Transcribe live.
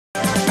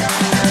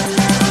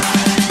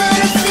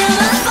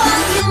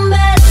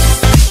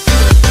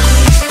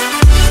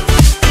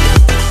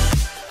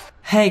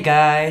Hey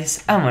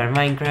guys, I'm on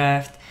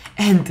Minecraft,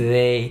 and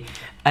today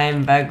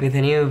I'm back with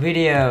a new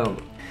video.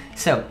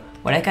 So,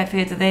 what I got for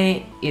you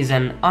today is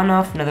an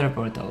on-off nether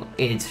portal.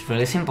 It's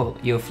really simple.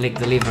 You flick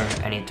the lever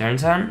and it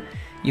turns on,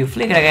 you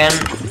flick it again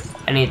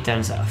and it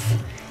turns off.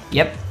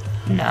 Yep,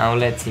 now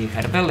let's see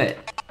how to build it.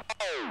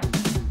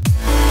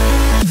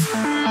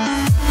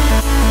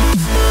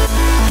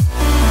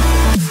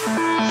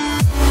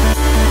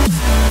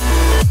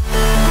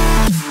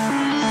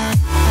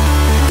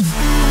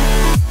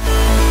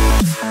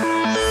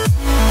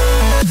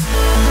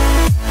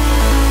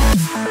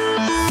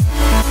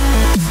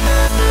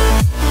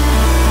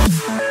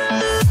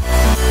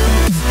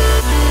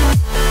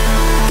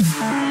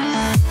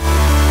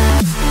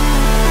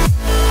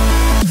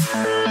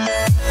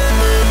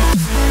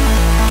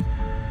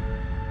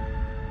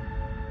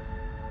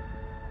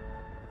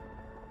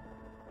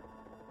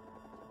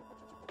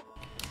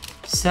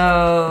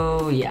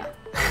 So yeah,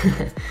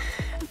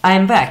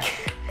 I'm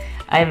back.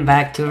 I'm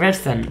back to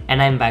redstone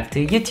and I'm back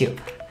to YouTube.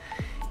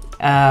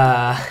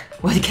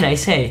 What can I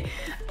say?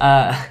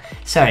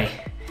 Sorry.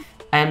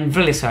 I'm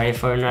really sorry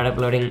for not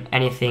uploading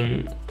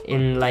anything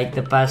in like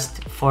the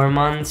past 4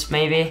 months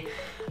maybe.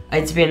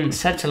 It's been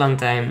such a long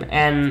time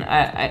and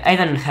I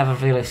don't have a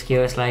real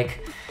excuse.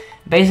 Like,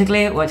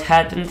 basically what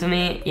happened to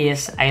me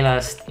is I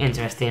lost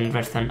interest in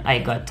redstone. I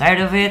got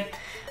tired of it.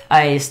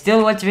 I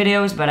still watch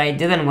videos, but I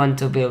didn't want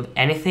to build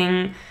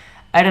anything.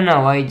 I don't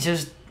know, I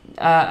just,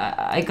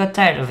 I got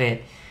tired of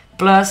it.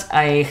 Plus,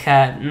 I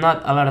had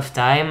not a lot of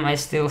time. I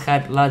still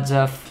had lots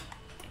of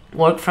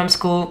work from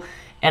school,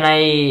 and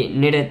I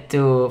needed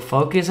to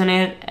focus on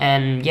it.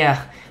 And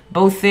yeah,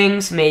 both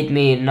things made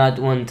me not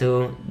want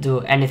to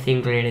do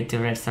anything related to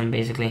redstone,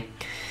 basically.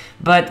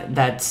 But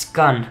that's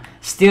gone.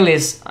 Still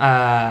is,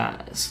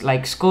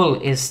 like,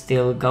 school is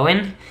still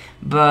going,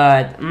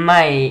 but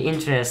my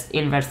interest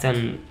in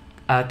redstone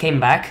came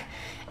back,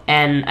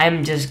 and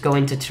I'm just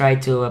going to try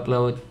to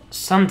upload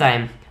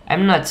sometime.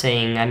 I'm not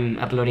saying I'm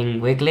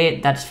uploading weekly,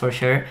 that's for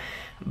sure,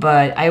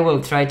 but I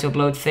will try to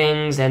upload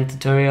things and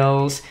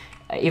tutorials,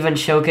 even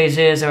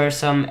showcases or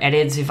some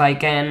edits if I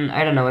can.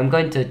 I don't know, I'm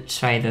going to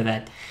try to do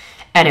that.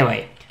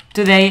 Anyway,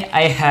 today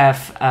I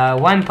have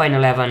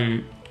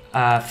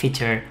 1.11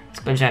 feature,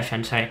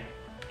 contraption, sorry,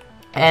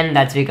 and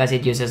that's because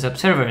it uses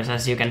observers,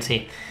 as you can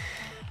see.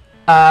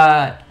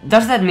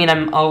 Does that mean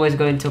I'm always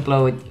going to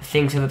upload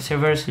things with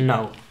observers?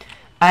 No.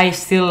 I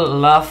still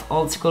love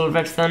old school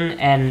redstone,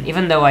 and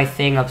even though I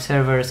think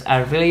observers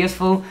are really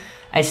useful,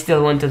 I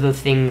still want to do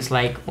things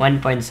like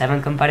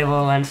 1.7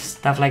 compatible and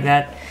stuff like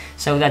that,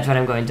 so that's what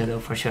I'm going to do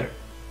for sure.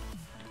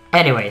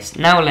 Anyways,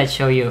 now let's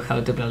show you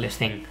how to build this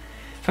thing.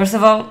 First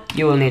of all,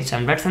 you will need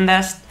some redstone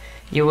dust,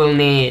 you will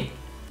need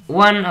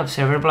one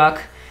observer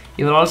block,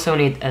 you will also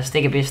need a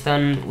sticky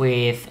piston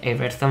with a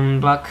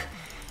redstone block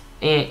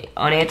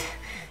on it.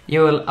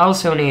 You will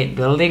also need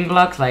building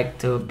blocks, like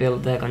to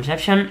build the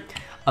contraption,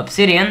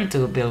 obsidian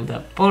to build the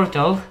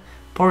portal.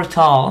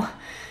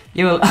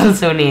 You will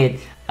also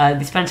need a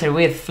dispenser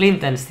with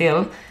flint and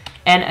steel,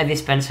 and a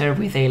dispenser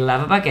with a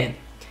lava bucket,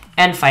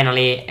 and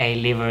finally a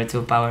lever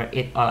to power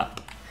it all up.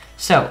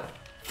 So,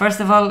 first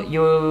of all,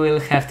 you will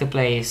have to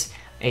place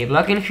a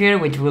block in here,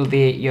 which will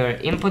be your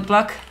input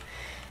block,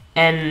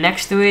 and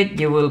next to it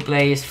you will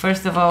place,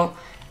 first of all,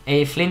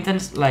 a flint and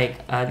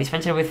a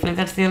dispenser with flint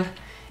and steel,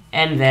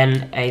 and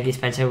then a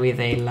dispenser with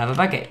a lava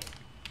bucket.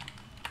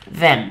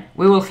 Then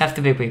we will have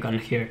to be quick on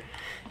here.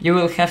 You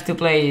will have to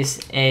place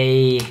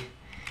a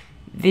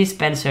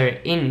dispenser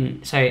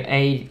in,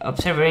 a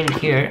observer in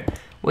here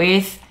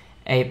with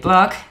a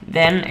block,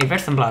 then a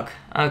redstone block.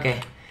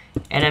 Okay,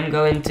 and I'm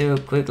going to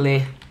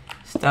quickly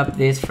stop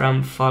this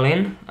from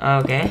falling.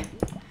 Okay,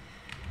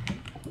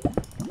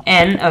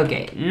 and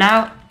okay,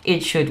 now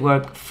it should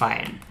work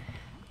fine.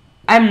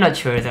 I'm not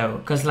sure though,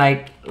 because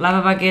like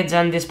lava buckets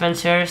and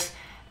dispensers,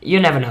 you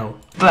never know.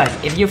 But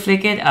if you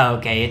flick it,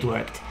 okay, it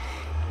worked.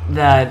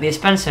 The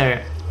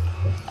dispenser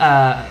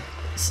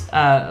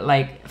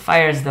like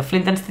fires the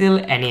flint and steel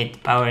and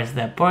it powers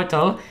the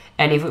portal,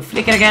 and if we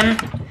flick it again,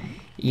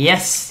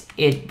 yes,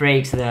 it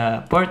breaks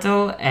the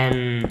portal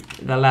and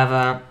the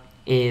lava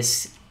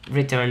is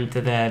returned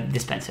to the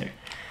dispenser.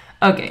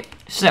 Okay,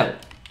 so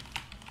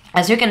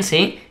as you can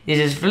see, this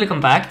is really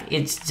compact.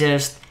 It's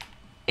just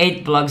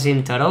 8 blocks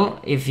in total.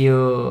 If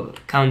you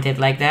count it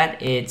like that,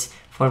 it's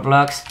 4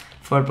 blocks,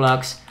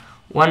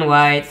 1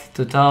 wide,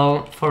 2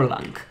 tall, 4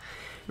 long.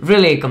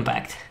 Really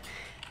compact.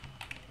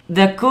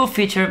 The cool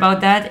feature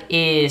about that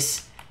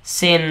is,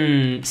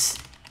 since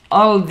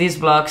all these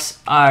blocks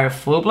are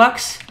full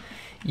blocks,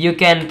 you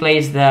can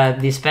place the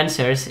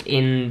dispensers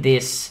in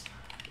this,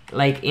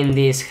 like in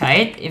this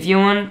height if you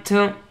want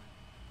to,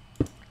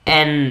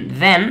 and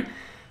then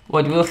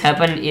what will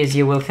happen is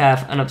you will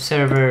have an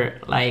observer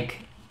like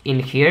in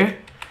here,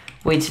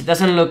 which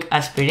doesn't look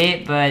as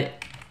pretty, but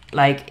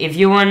like if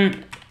you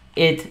want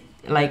it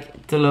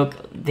like to look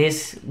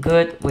this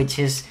good, which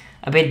is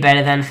a bit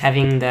better than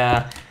having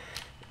the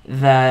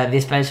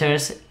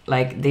dispensers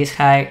like this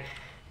high,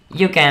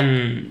 you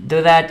can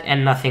do that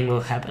and nothing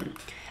will happen.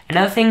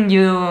 Another thing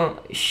you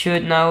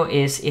should know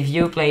is if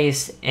you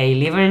place a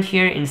lever in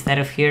here instead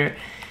of here,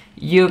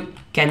 you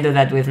can do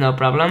that with no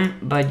problem,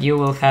 but you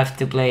will have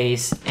to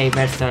place a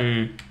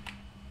redstone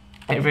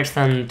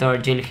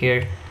torch in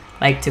here,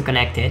 like to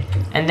connect it,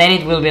 and then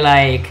it will be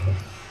like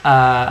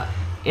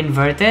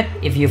inverted.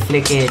 If you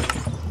flick it,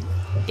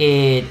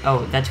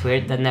 oh, that's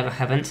weird, that never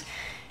happens.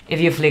 If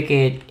you flick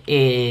it,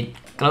 it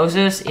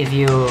closes. If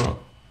you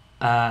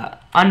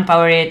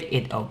unpower it,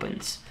 it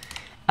opens.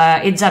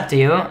 It's up to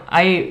you.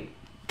 I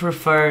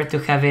prefer to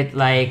have it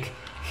like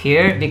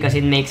here because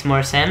it makes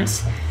more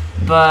sense,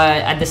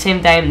 but at the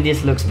same time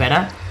this looks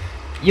better.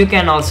 You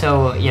can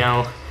also, you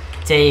know,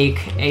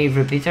 take a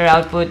repeater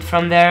output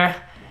from there.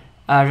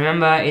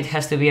 Remember, it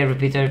has to be a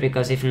repeater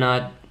because if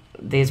not,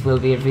 this will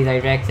be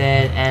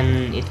redirected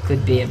and it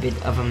could be a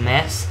bit of a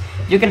mess.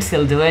 You can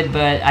still do it,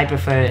 but I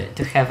prefer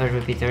to have a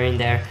repeater in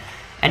there.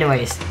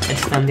 Anyways,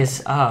 let's turn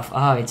this off.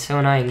 Oh, it's so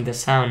annoying, the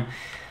sound.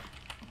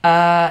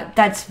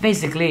 That's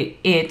basically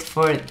it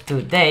for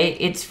today.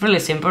 It's really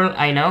simple,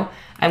 I know.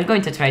 I'm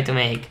going to try to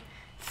make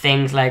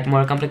things like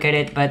more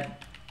complicated, but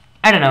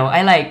I don't know,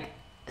 I like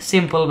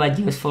simple but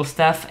useful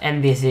stuff,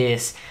 and this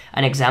is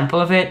an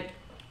example of it.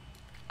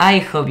 I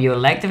hope you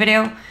liked the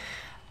video.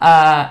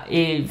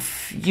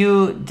 If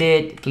you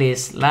did,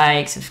 please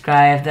like,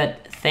 subscribe,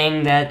 that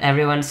thing that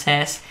everyone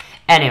says.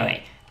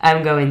 Anyway,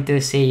 I'm going to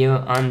see you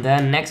on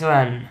the next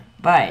one.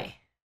 Bye.